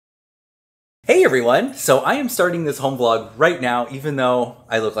Hey everyone! So I am starting this home vlog right now, even though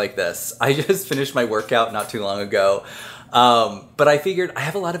I look like this. I just finished my workout not too long ago, but I figured I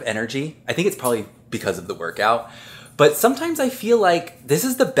have a lot of energy. I think it's probably because of the workout. But sometimes I feel like this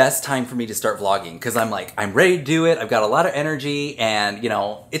is the best time for me to start vlogging because I'm ready to do it. I've got a lot of energy and, you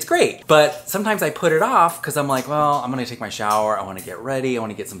know, it's great. But sometimes I put it off because I'm like, well, I'm gonna take my shower. I wanna get ready. I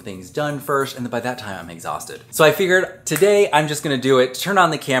wanna get some things done first. And then by that time I'm exhausted. So I figured today I'm just gonna do it, turn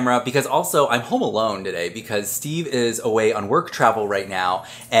on the camera because also I'm home alone today because Steve is away on work travel right now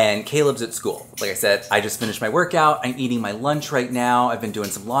and Caleb's at school. Like I said, I just finished my workout. I'm eating my lunch right now. I've been doing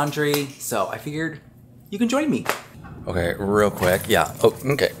some laundry. So I figured you can join me. Okay, real quick, yeah. Oh,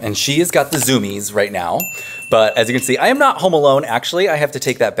 okay, and she has got the zoomies right now, but as you can see, I am not home alone, actually. I have to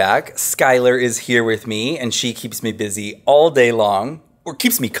take that back. Skylar is here with me, and she keeps me busy all day long, or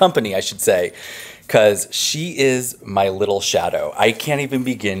keeps me company, I should say, because she is my little shadow. I can't even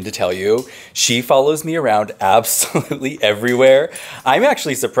begin to tell you. She follows me around absolutely everywhere. I'm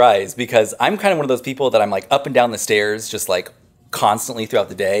actually surprised because I'm kind of one of those people that I'm like up and down the stairs just like constantly throughout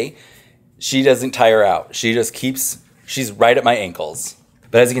the day. She doesn't tire out. She just keeps... She's right at my ankles.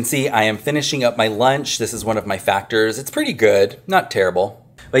 But as you can see, I am finishing up my lunch. This is one of my factors. It's pretty good, not terrible.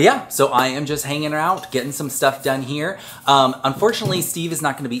 But yeah, so I am just hanging out, getting some stuff done here. Unfortunately, Steve is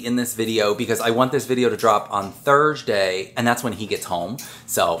not gonna be in this video because I want this video to drop on Thursday, and that's when he gets home.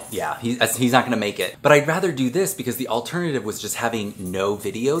 So yeah, he's not gonna make it. But I'd rather do this because the alternative was just having no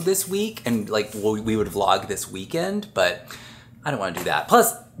video this week, and like we would vlog this weekend, but I don't wanna do that.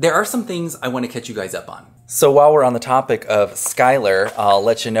 Plus, there are some things I wanna catch you guys up on. So while we're on the topic of Skylar, I'll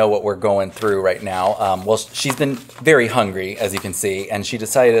let you know what we're going through right now. Well, she's been very hungry, as you can see, and she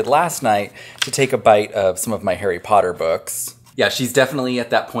decided last night to take a bite of some of my Harry Potter books. Yeah, she's definitely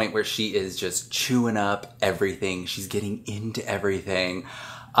at that point where she is just chewing up everything. She's getting into everything.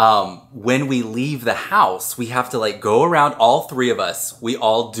 When we leave the house, we have to like go around, all three of us, we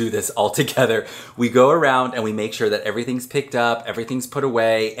all do this all together. We go around and we make sure that everything's picked up, everything's put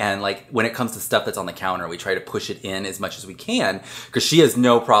away, and like when it comes to stuff that's on the counter, we try to push it in as much as we can because she has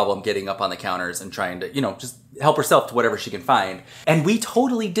no problem getting up on the counters and trying to, you know, just help herself to whatever she can find. And we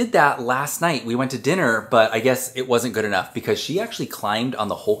totally did that last night. We went to dinner, but I guess it wasn't good enough because she actually climbed on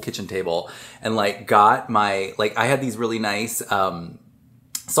the whole kitchen table and like got my, like I had these really nice,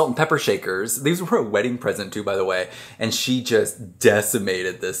 salt and pepper shakers. These were a wedding present too, by the way. And she just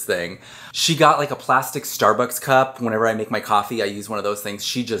decimated this thing. She got like a plastic Starbucks cup. Whenever I make my coffee, I use one of those things.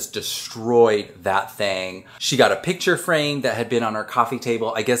 She just destroyed that thing. She got a picture frame that had been on our coffee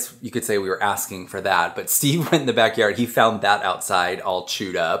table. I guess you could say we were asking for that, but Steve went in the backyard. He found that outside all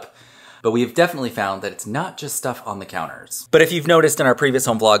chewed up. But we have definitely found that it's not just stuff on the counters. But if you've noticed in our previous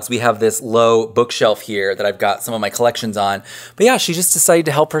home vlogs, we have this low bookshelf here that I've got some of my collections on. But yeah, she just decided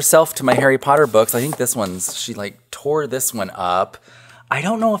to help herself to my Harry Potter books. I think this one's, she like tore this one up. I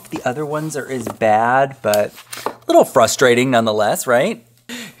don't know if the other ones are as bad, but a little frustrating nonetheless, right?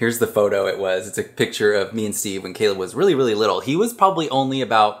 Here's the photo it was. It's a picture of me and Steve when Caleb was really, really little. He was probably only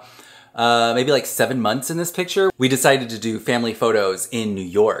about maybe like 7 months in this picture. We decided to do family photos in New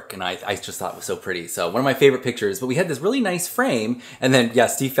York, and I just thought it was so pretty. So one of my favorite pictures, but we had this really nice frame, and then yeah,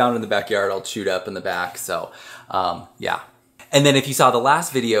 Steve found it in the backyard all chewed up in the back, so yeah. And then if you saw the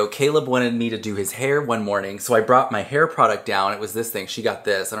last video, Caleb wanted me to do his hair one morning, so I brought my hair product down. It was this thing, she got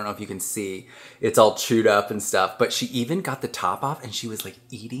this, I don't know if you can see, it's all chewed up and stuff, but she even got the top off and she was like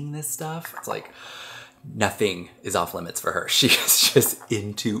eating this stuff. It's like, nothing is off limits for her. She is just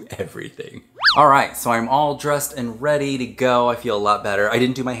into everything. All right, so I'm all dressed and ready to go. I feel a lot better. I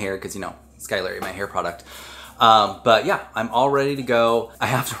didn't do my hair because, you know, Skylar ate my hair product. But yeah, I'm all ready to go. I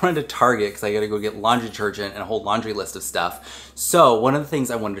have to run to Target because I gotta go get laundry detergent and a whole laundry list of stuff. So one of the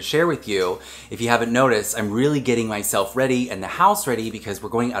things I wanted to share with you, if you haven't noticed, I'm really getting myself ready and the house ready because we're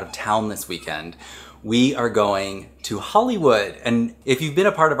going out of town this weekend. We are going to Hollywood. And if you've been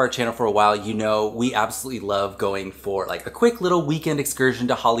a part of our channel for a while, you know we absolutely love going for like a quick little weekend excursion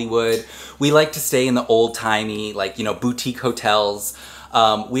to Hollywood. We like to stay in the old-timey, like, you know, boutique hotels.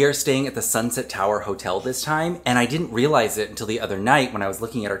 We are staying at the Sunset Tower Hotel this time, and I didn't realize it until the other night when I was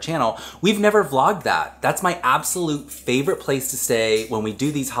looking at our channel. We've never vlogged that. That's my absolute favorite place to stay when we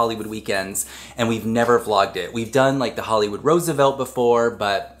do these Hollywood weekends, and we've never vlogged it. We've done like the Hollywood Roosevelt before,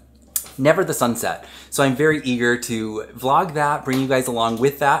 but never the Sunset. So I'm very eager to vlog that, bring you guys along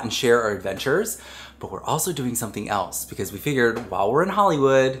with that, and share our adventures. But we're also doing something else because we figured while we're in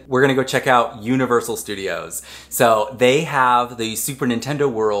Hollywood, we're gonna go check out Universal Studios. So they have the Super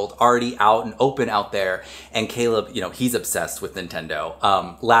Nintendo World already out and open out there. And Caleb, you know, he's obsessed with Nintendo.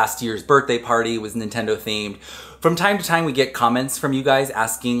 Last year's birthday party was Nintendo themed. From time to time, we get comments from you guys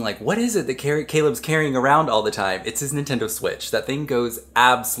asking, like, what is it that Caleb's carrying around all the time? It's his Nintendo Switch. That thing goes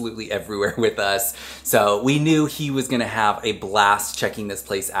absolutely everywhere with us. So we knew he was gonna have a blast checking this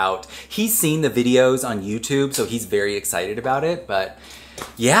place out. He's seen the videos on YouTube, so he's very excited about it, but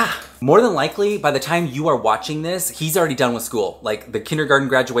yeah. More than likely, by the time you are watching this, he's already done with school. Like, the kindergarten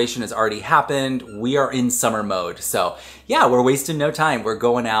graduation has already happened. We are in summer mode. So yeah, we're wasting no time. We're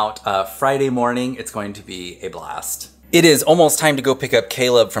going out Friday morning. It's going to be a blast. It is almost time to go pick up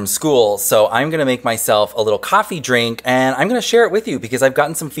Caleb from school, so I'm gonna make myself a little coffee drink and I'm gonna share it with you because I've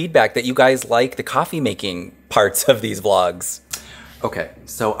gotten some feedback that you guys like the coffee making parts of these vlogs. Okay,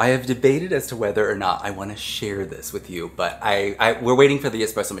 so I have debated as to whether or not I want to share this with you, but we're waiting for the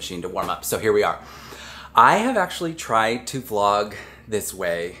espresso machine to warm up, so here we are. I have actually tried to vlog this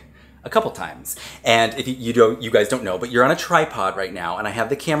way a couple times, and if you guys don't know, but you're on a tripod right now, and I have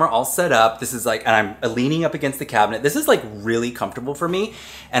the camera all set up. This is like, and I'm leaning up against the cabinet. This is like really comfortable for me,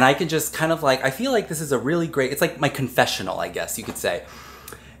 and I can just kind of like, I feel like this is a really great, it's like my confessional, I guess you could say.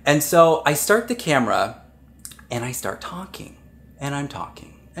 And so I start the camera, and I start talking. And I'm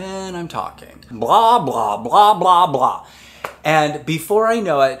talking, and I'm talking, blah, blah, blah, blah, blah. And before I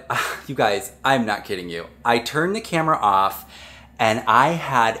know it, you guys, I'm not kidding you. I turned the camera off and I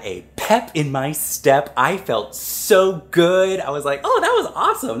had a pep in my step. I felt so good. I was like, oh, that was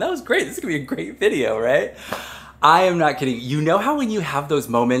awesome. That was great. This is gonna be a great video, right? I am not kidding. You know how when you have those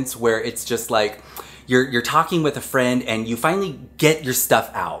moments where it's just like, you're talking with a friend and you finally get your stuff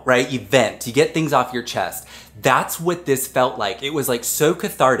out, right? You vent, you get things off your chest. That's what this felt like. It was like so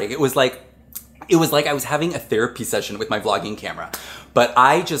cathartic. It was like I was having a therapy session with my vlogging camera, but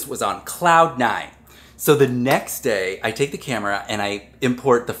I just was on cloud 9. So the next day I take the camera and I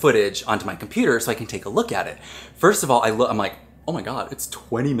import the footage onto my computer so I can take a look at it. First of all, I'm like, oh my God, it's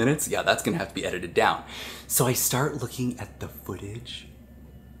 20 minutes? Yeah, that's gonna have to be edited down. So I start looking at the footage.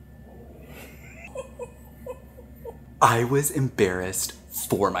 I was embarrassed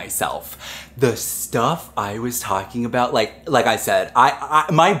for myself. The stuff I was talking about, like I said,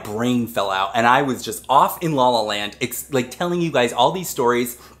 my brain fell out and I was just off in La La Land, like telling you guys all these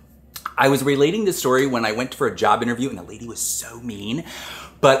stories. I was relating this story when I went for a job interview and the lady was so mean,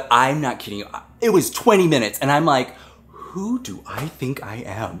 but I'm not kidding you. It was 20 minutes and I'm like, who do I think I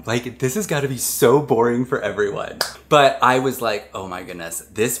am? Like, this has got to be so boring for everyone. But I was like, oh my goodness,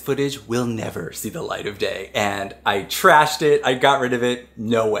 this footage will never see the light of day. And I trashed it, I got rid of it,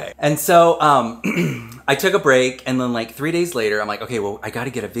 no way. And so I took a break and then like 3 days later, I'm like, okay, well, I got to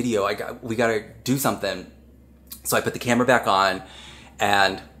get a video. We got to do something. So I put the camera back on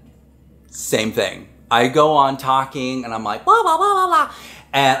and same thing. I go on talking and I'm like, blah, blah, blah, blah, blah.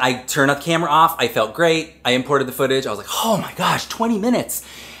 And I turned the camera off. I felt great. I imported the footage. I was like, oh my gosh, 20 minutes.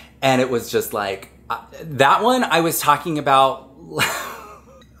 And it was just like, that one I was talking about,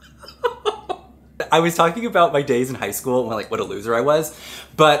 I was talking about my days in high school and like what a loser I was.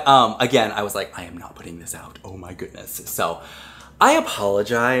 But again, I was like, I am not putting this out. Oh my goodness. So I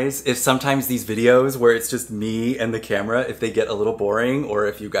apologize if sometimes these videos where it's just me and the camera, if they get a little boring or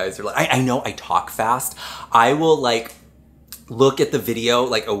if you guys are like, I know I talk fast. I will like, look at the video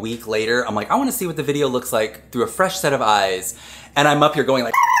like a week later. I'm like, I want to see what the video looks like through a fresh set of eyes. And I'm up here going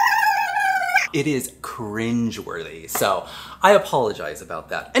like, it is cringeworthy. So I apologize about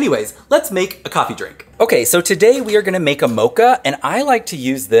that. Anyways, let's make a coffee drink. Okay, so today we are gonna make a mocha and I like to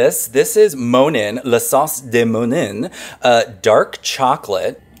use this. This is Monin, La Sauce de Monin, dark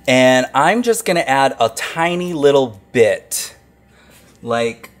chocolate. And I'm just gonna add a tiny little bit,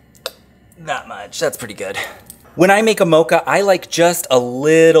 like that much. That's pretty good. When I make a mocha, I like just a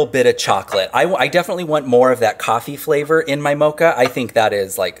little bit of chocolate. I definitely want more of that coffee flavor in my mocha. I think that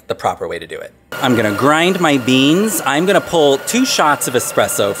is like the proper way to do it. I'm gonna grind my beans. I'm gonna pull 2 shots of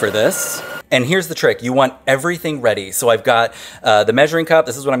espresso for this. And here's the trick, you want everything ready. So I've got the measuring cup,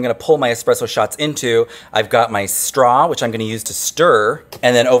 this is what I'm gonna pull my espresso shots into. I've got my straw, which I'm gonna use to stir.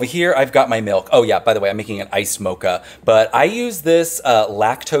 And then over here, I've got my milk. Oh yeah, by the way, I'm making an iced mocha. But I use this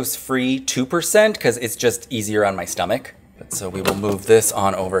lactose-free 2% because it's just easier on my stomach. So we will move this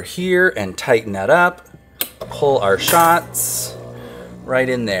on over here and tighten that up. Pull our shots right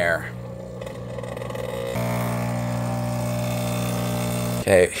in there.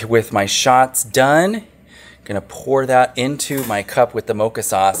 Okay, with my shots done, gonna pour that into my cup with the mocha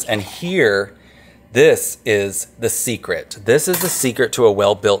sauce. And here, this is the secret. This is the secret to a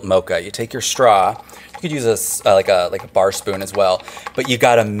well-built mocha. You take your straw, you could use like a bar spoon as well, but you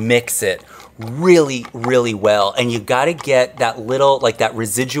gotta mix it really, really well. And you gotta get that little, like that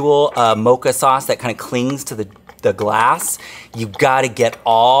residual mocha sauce that kind of clings to the glass. You gotta get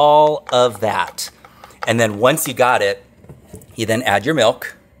all of that. And then once you got it, you then add your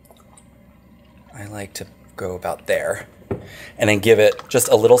milk. I like to go about there. And then give it just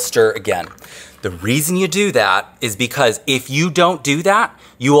a little stir again. The reason you do that is because if you don't do that,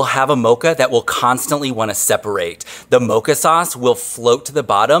 you will have a mocha that will constantly want to separate. The mocha sauce will float to the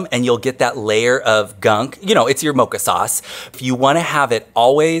bottom and you'll get that layer of gunk. You know, it's your mocha sauce. If you want to have it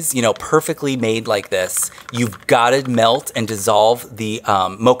always, you know, perfectly made like this, you've got to melt and dissolve the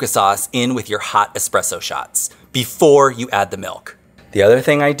mocha sauce in with your hot espresso shots before you add the milk. The other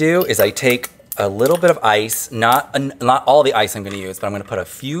thing I do is I take a little bit of ice, not all the ice I'm gonna use, but I'm gonna put a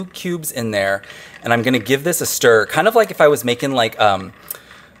few cubes in there and I'm gonna give this a stir, kind of like if I was making like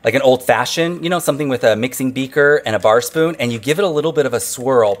an old fashioned, you know, something with a mixing beaker and a bar spoon, and you give it a little bit of a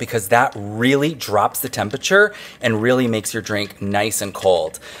swirl because that really drops the temperature and really makes your drink nice and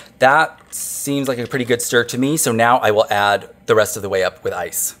cold. That seems like a pretty good stir to me, so now I will add the rest of the way up with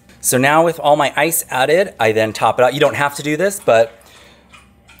ice. So now with all my ice added, I then top it out. You don't have to do this, but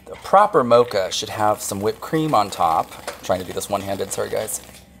a proper mocha should have some whipped cream on top. I'm trying to do this one-handed, sorry guys.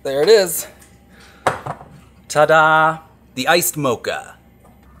 There it is. Ta-da! The iced mocha.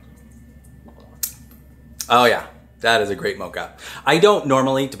 Oh yeah, that is a great mocha. I don't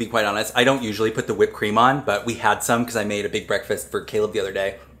normally, to be quite honest, I don't usually put the whipped cream on, but we had some because I made a big breakfast for Caleb the other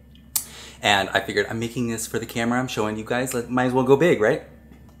day. And I figured I'm making this for the camera, I'm showing you guys, might as well go big, right?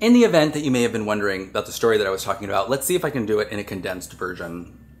 In the event that you may have been wondering about the story that I was talking about, let's see if I can do it in a condensed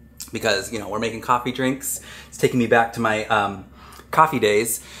version. Because, you know, we're making coffee drinks. It's taking me back to my coffee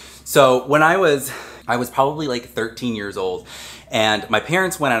days. So when I was probably like 13 years old, and my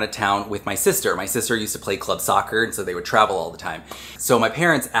parents went out of town with my sister. My sister used to play club soccer, and so they would travel all the time. So my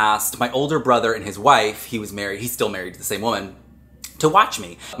parents asked my older brother and his wife, he was married, he's still married to the same woman, to watch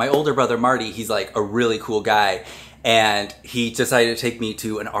me. My older brother, Marty, he's like a really cool guy, and he decided to take me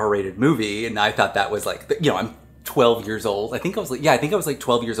to an R-rated movie, and I thought that was like, you know, I'm 12 years old. I think I was like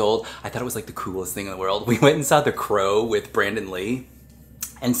 12 years old. I thought it was like the coolest thing in the world. We went and saw The Crow with Brandon Lee.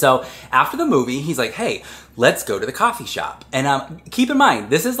 And so after the movie, he's like, hey, let's go to the coffee shop. And keep in mind,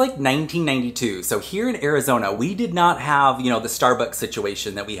 this is like 1992. So here in Arizona, we did not have, you know, the Starbucks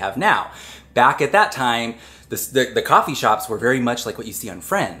situation that we have now. Back at that time, the coffee shops were very much like what you see on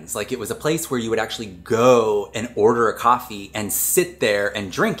Friends. Like it was a place where you would actually go and order a coffee and sit there and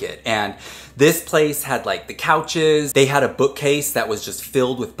drink it. And this place had like the couches. They had a bookcase that was just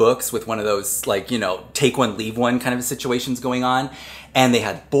filled with books with one of those like, you know, take one, leave one kind of situations going on. And they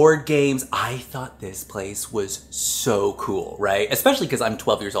had board games. I thought this place was so cool, right? Especially because I'm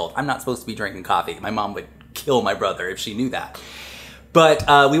 12 years old. I'm not supposed to be drinking coffee. My mom would kill my brother if she knew that. But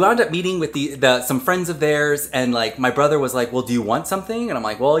we wound up meeting with some friends of theirs, and like my brother was like, well, do you want something? And I'm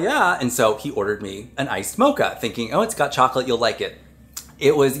like, well, yeah. And so he ordered me an iced mocha, thinking, oh, it's got chocolate, you'll like it.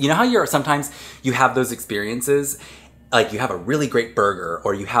 It was, you know how sometimes you have those experiences, like you have a really great burger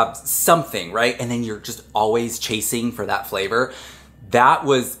or you have something, right? And then you're just always chasing for that flavor. That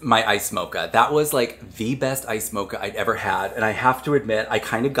was my iced mocha. That was like the best iced mocha I'd ever had. And I have to admit, I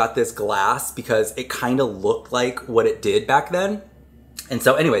kind of got this glass because it kind of looked like what it did back then. And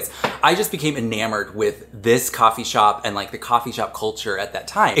so anyways, I just became enamored with this coffee shop and like the coffee shop culture at that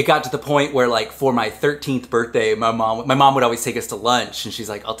time. It got to the point where like for my 13th birthday, my mom would always take us to lunch, and she's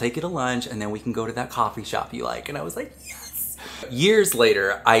like, I'll take you to lunch and then we can go to that coffee shop you like. And I was like, yes. Years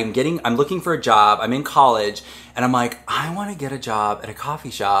later, I'm looking for a job, I'm in college, and I'm like, I want to get a job at a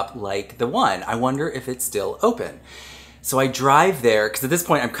coffee shop like the one. I wonder if it's still open. So I drive there, because at this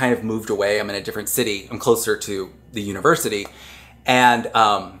point I'm kind of moved away, I'm in a different city, I'm closer to the university. And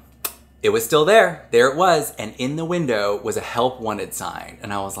it was still there. There it was. And in the window was a help wanted sign.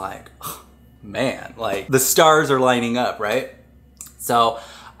 And I was like, oh, man, like the stars are lining up, right? So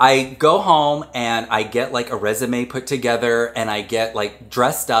I go home and I get like a resume put together and I get like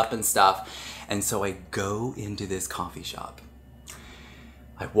dressed up and stuff. And so I go into this coffee shop.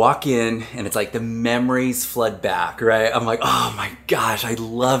 I walk in and it's like the memories flood back, right? I'm like, oh my gosh, I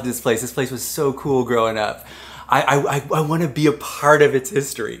love this place. This place was so cool growing up. I want to be a part of its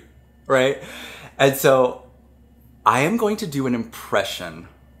history, right? And so I am going to do an impression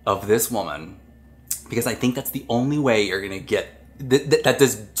of this woman because I think that's the only way you're going to get, that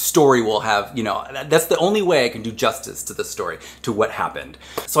this story will have, you know, that's the only way I can do justice to the story, to what happened.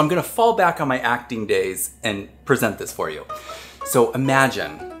 So I'm going to fall back on my acting days and present this for you. So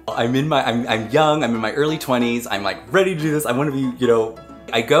imagine, I'm young, I'm in my early 20s, I'm like ready to do this, I want to be, you know,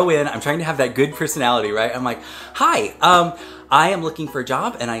 I go in, I'm trying to have that good personality, right? I'm like, hi, I am looking for a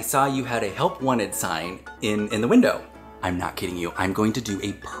job and I saw you had a help wanted sign in the window. I'm not kidding you. I'm going to do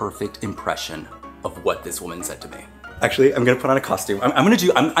a perfect impression of what this woman said to me. Actually, I'm gonna put on a costume.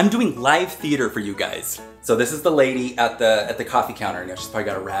 I'm doing live theater for you guys. So this is the lady at the coffee counter. You know, she's probably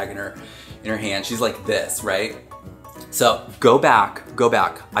got a rag in her hand. She's like this, right? So go back.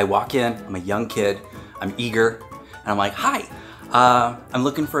 I walk in, I'm a young kid, I'm eager, and I'm like, hi, I'm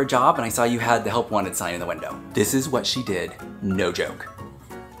looking for a job and I saw you had the help wanted sign in the window. This is what she did, no joke.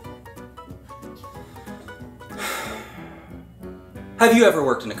 Have you ever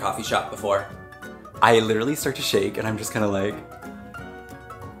worked in a coffee shop before? I literally start to shake and I'm just kind of like,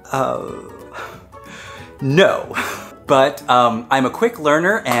 no. But I'm a quick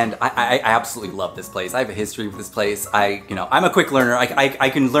learner and I absolutely love this place. I have a history with this place. I'm a quick learner. I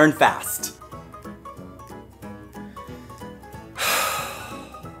can learn fast.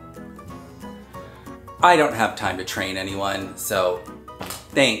 I don't have time to train anyone, so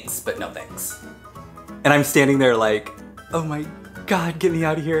thanks, but no thanks. And I'm standing there like, oh my God, get me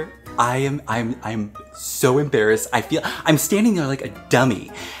out of here. I'm so embarrassed. I'm standing there like a dummy.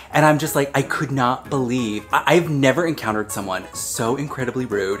 And I'm just like, I could not believe, I've never encountered someone so incredibly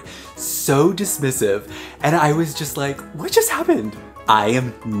rude, so dismissive. And I was just like, what just happened? I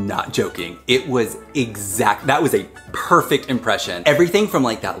am not joking. It was that was a perfect impression. Everything from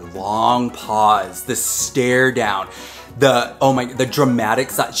like that long pause, the stare down, the dramatic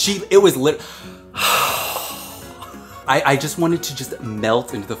side. It was lit. I just wanted to just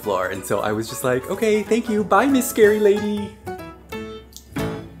melt into the floor. And so I was just like, okay, thank you. Bye, Miss Scary Lady.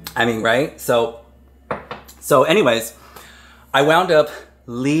 I mean, right? So anyways, I wound up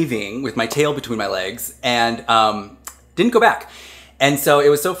leaving with my tail between my legs and didn't go back. And so it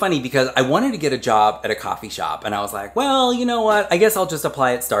was so funny because I wanted to get a job at a coffee shop and I was like, well, you know what? I guess I'll just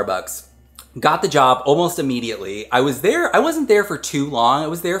apply at Starbucks. Got the job almost immediately. I wasn't there for too long. I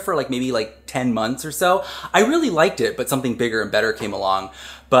was there for maybe 10 months or so. I really liked it, but something bigger and better came along.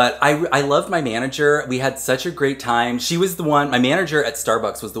 But I loved my manager. We had such a great time. She was my manager at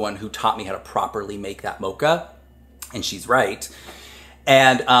Starbucks was the one who taught me how to properly make that mocha. And she's right.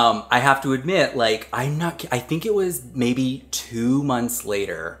 And I have to admit, I think it was maybe 2 months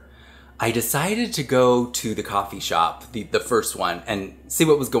later, I decided to go to the coffee shop, the first one, and see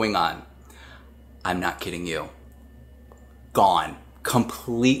what was going on. I'm not kidding you. Gone.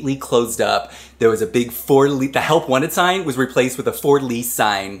 Completely closed up. There was a big the help wanted sign was replaced with a for lease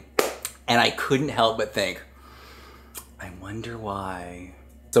sign. And I couldn't help but think, I wonder why.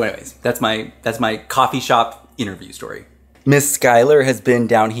 So anyways, that's my coffee shop interview story. Miss Skylar has been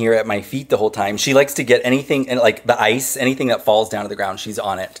down here at my feet the whole time. She likes to get anything, and the ice, anything that falls down to the ground, she's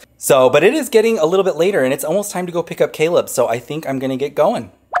on it. So, but it is getting a little bit later and it's almost time to go pick up Caleb. So I think I'm gonna get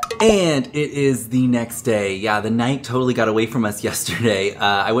going. And it is the next day. Yeah, the night totally got away from us yesterday.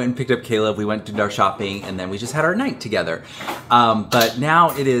 I went and picked up Caleb, we went to do our shopping, and then we just had our night together. But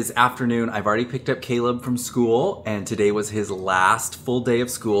now it is afternoon. I've already picked up Caleb from school, and today was his last full day of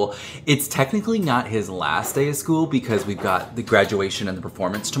school. It's technically not his last day of school because we've got the graduation and the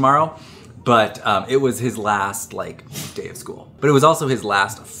performance tomorrow. But it was his last day of school. But it was also his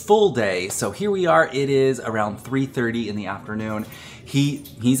last full day. So here we are. It is around 3:30 in the afternoon.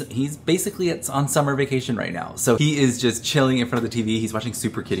 He's basically on summer vacation right now. So he is just chilling in front of the TV. He's watching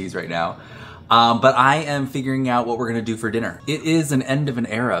Super Kitties right now. But I am figuring out what we're gonna do for dinner. It is an end of an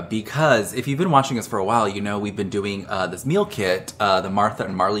era because if you've been watching us for a while, you know we've been doing this meal kit, the Martha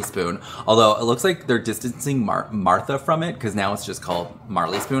and Marley spoon. Although it looks like they're distancing Martha from it because now it's just called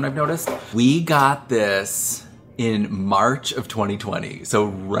Marley spoon, I've noticed. We got this in March of 2020. So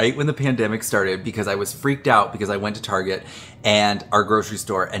right when the pandemic started, because I was freaked out because I went to Target and our grocery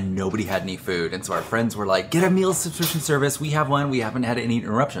store and nobody had any food. And so our friends were like, get a meal subscription service. We have one. We haven't had any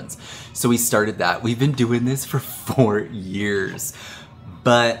interruptions. So we started that. We've been doing this for 4 years.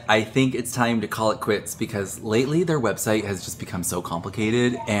 But I think it's time to call it quits because lately their website has just become so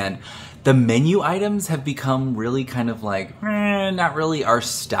complicated and the menu items have become really kind of not really our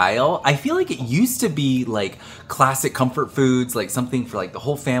style. I feel like it used to be classic comfort foods, something for the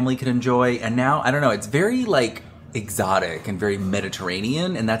whole family could enjoy. And now, I don't know, it's very exotic and very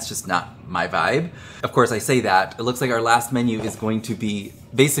Mediterranean, and that's just not my vibe. Of course, I say that. It looks like our last menu is going to be,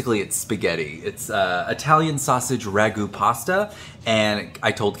 basically it's spaghetti. It's Italian sausage ragu pasta, and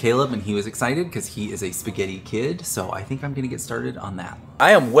I told Caleb and he was excited because he is a spaghetti kid, so I think I'm gonna get started on that.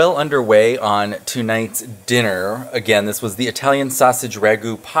 I am well underway on tonight's dinner. Again, this was the Italian sausage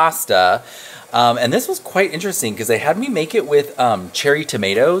ragu pasta. And this was quite interesting because they had me make it with cherry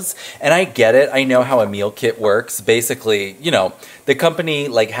tomatoes, and I get it. I know how a meal kit works. Basically, you know, the company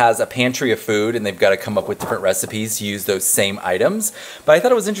has a pantry of food and they've got to come up with different recipes to use those same items. But I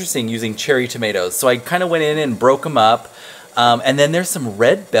thought it was interesting using cherry tomatoes. So I kind of went in and broke them up. And then there's some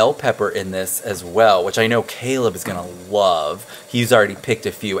red bell pepper in this as well, which I know Caleb is gonna love. He's already picked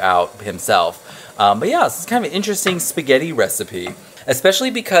a few out himself. But yeah, this is kind of an interesting spaghetti recipe. Especially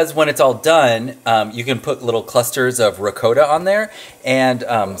because when it's all done, you can put little clusters of ricotta on there and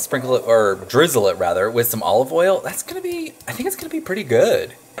sprinkle it, or drizzle it rather, with some olive oil. That's gonna be, I think it's gonna be pretty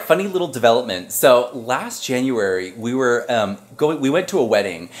good. Funny little development. So last January, we were we went to a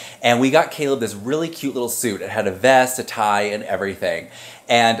wedding and we got Caleb this really cute little suit. It had a vest, a tie, and everything.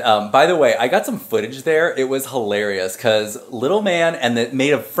 And by the way, I got some footage there. It was hilarious because little man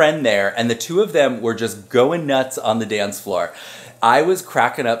made a friend there, and the two of them were just going nuts on the dance floor. I was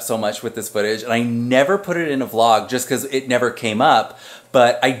cracking up so much with this footage, and I never put it in a vlog just because it never came up.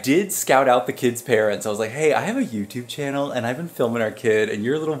 But I did scout out the kids' parents. I was like, hey, I have a YouTube channel and I've been filming our kid and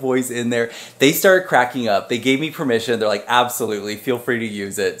your little boy's in there. They started cracking up. They gave me permission. They're like, absolutely, feel free to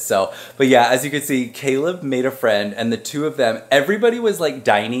use it. So, but yeah, as you can see, Caleb made a friend, and the two of them, everybody was like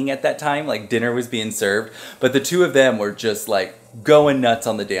dining at that time, like dinner was being served, but the two of them were just like going nuts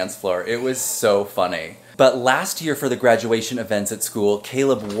on the dance floor. It was so funny. But last year for the graduation events at school,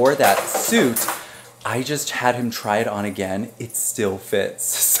 Caleb wore that suit. I just had him try it on again. It still fits.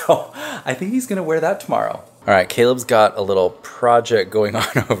 So I think he's gonna wear that tomorrow. All right, Caleb's got a little project going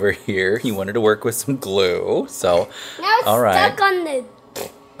on over here. He wanted to work with some glue, so now it's all right. Stuck on the...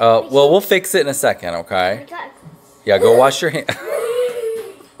 well, we'll fix it in a second, okay? Yeah, go wash your hands.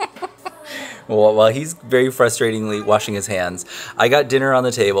 Well, while he's very frustratingly washing his hands, I got dinner on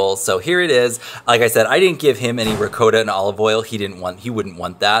the table. So here it is. Like I said, I didn't give him any ricotta and olive oil. He wouldn't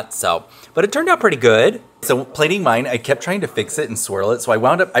want that. So, but it turned out pretty good. So plating mine, I kept trying to fix it and swirl it. So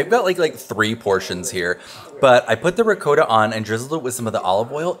I've got like 3 portions here. But I put the ricotta on and drizzled it with some of the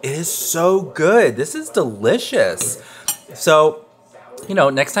olive oil. It is so good. This is delicious. So, you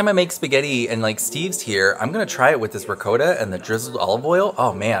know, next time I make spaghetti and like Steve's here, I'm gonna try it with this ricotta and the drizzled olive oil.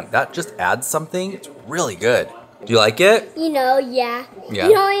 Oh man, that just adds something. It's really good. Do you like it? You know, yeah. Yeah.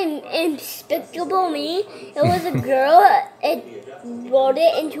 You know, in Despicable Me, it was a girl, it rolled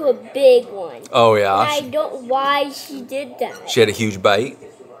it into a big one. Oh yeah? And I don't why she did that. She had a huge bite?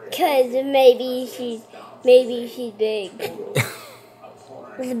 Because maybe she's big.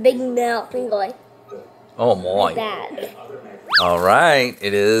 With a big mouth and going Oh my. like that. All right,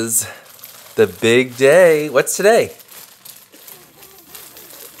 it is the big day. What's today?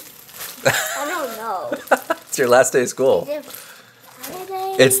 I don't know. It's your last day of school. Is it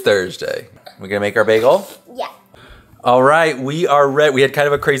Saturday? It's Thursday. We gonna make our bagel? Yeah. All right, we are ready. We had kind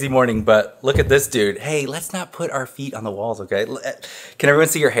of a crazy morning, but look at this dude. Hey, let's not put our feet on the walls, okay? Can everyone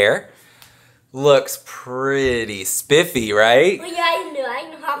see your hair? Looks pretty spiffy, right? Well, yeah, I know. I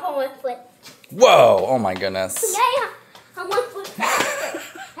can hop on one foot. Whoa, oh my goodness. Yeah, on one foot faster.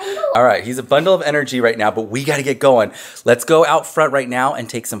 All right, he's a bundle of energy right now, but we gotta get going. Let's go out front right now and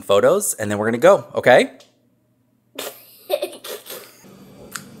take some photos, and then we're gonna go, okay?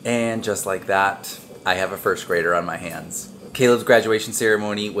 And just like that, I have a first grader on my hands. Caleb's graduation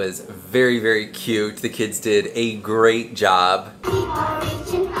ceremony was very, very cute. The kids did a great job.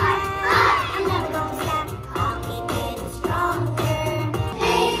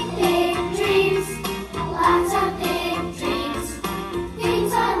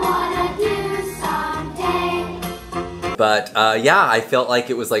 But yeah, I felt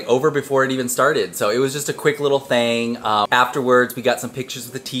like it was like over before it even started. So it was just a quick little thing. Afterwards, we got some pictures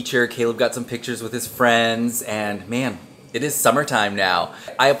with the teacher. Caleb got some pictures with his friends, and man, it is summertime now.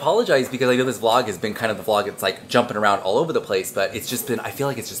 I apologize because I know this vlog has been kind of the vlog. It's like jumping around all over the place, but it's just been, I feel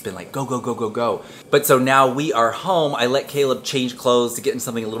like it's just been like go, go, go, go, go. But so now we are home. I let Caleb change clothes to get in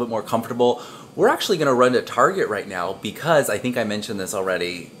something a little bit more comfortable. We're actually gonna run to Target right now because I think I mentioned this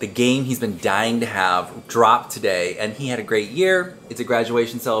already. The game he's been dying to have dropped today, and he had a great year. It's a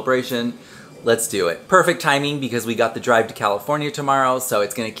graduation celebration. Let's do it. Perfect timing because we got the drive to California tomorrow, so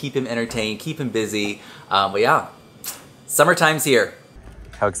it's gonna keep him entertained, keep him busy. But yeah, summertime's here.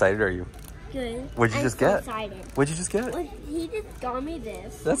 How excited are you? Good. What'd you just get? Excited. What'd you just get? Well, he just got me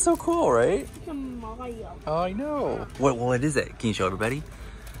this. That's so cool, right? It's a Mario. Oh, I know. What is it? Can you show everybody?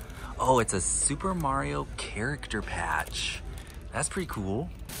 Oh, it's a Super Mario character patch. That's pretty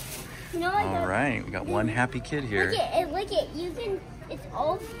cool. You know, All right, we got one happy kid here. Look at, you can, it's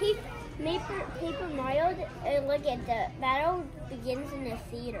all paper Mario, and look at the battle begins in the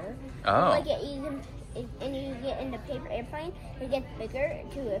theater. Oh. Look at, you can, and you get in the paper airplane, it gets bigger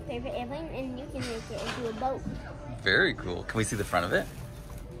to a paper airplane, and you can make it into a boat. Very cool. Can we see the front of it?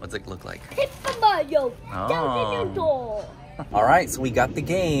 What's it look like? Paper Mario, Oh. down in the door. All right, so we got the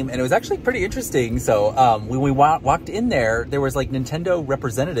game, and it was actually pretty interesting. So when we walked in there was like Nintendo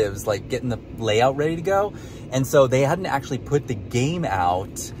representatives like getting the layout ready to go. And so they hadn't actually put the game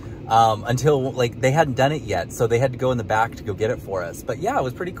out until like they hadn't done it yet. So they had to go in the back to go get it for us. But yeah, it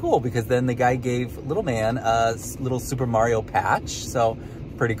was pretty cool because then the guy gave little man a little Super Mario patch. So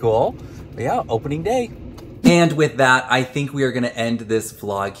pretty cool. But yeah, opening day. And with that, I think we are going to end this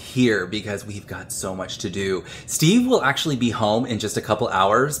vlog here because we've got so much to do. Steve will actually be home in just a couple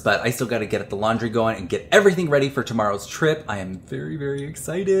hours, but I still got to get the laundry going and get everything ready for tomorrow's trip. I am very, very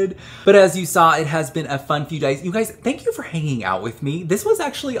excited. But as you saw, it has been a fun few days. You guys, thank you for hanging out with me. This was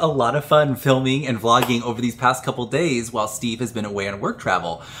actually a lot of fun filming and vlogging over these past couple days while Steve has been away on work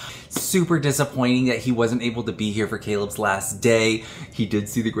travel. Super disappointing that he wasn't able to be here for Caleb's last day. He did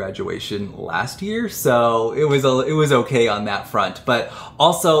see the graduation last year, so it was okay on that front. But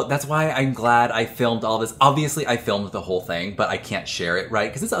also, that's why I'm glad I filmed all this. Obviously, I filmed the whole thing, but I can't share it, right?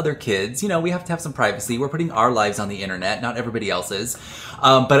 Because it's other kids. You know, we have to have some privacy. We're putting our lives on the internet, not everybody else's.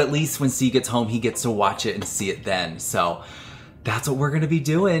 But at least when Steve gets home, he gets to watch it and see it then. So that's what we're gonna be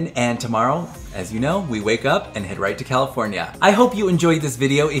doing. And tomorrow, as you know, we wake up and head right to California. I hope you enjoyed this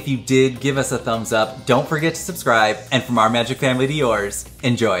video. If you did, give us a thumbs up. Don't forget to subscribe. And from our magic family to yours,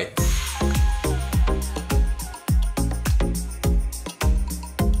 enjoy.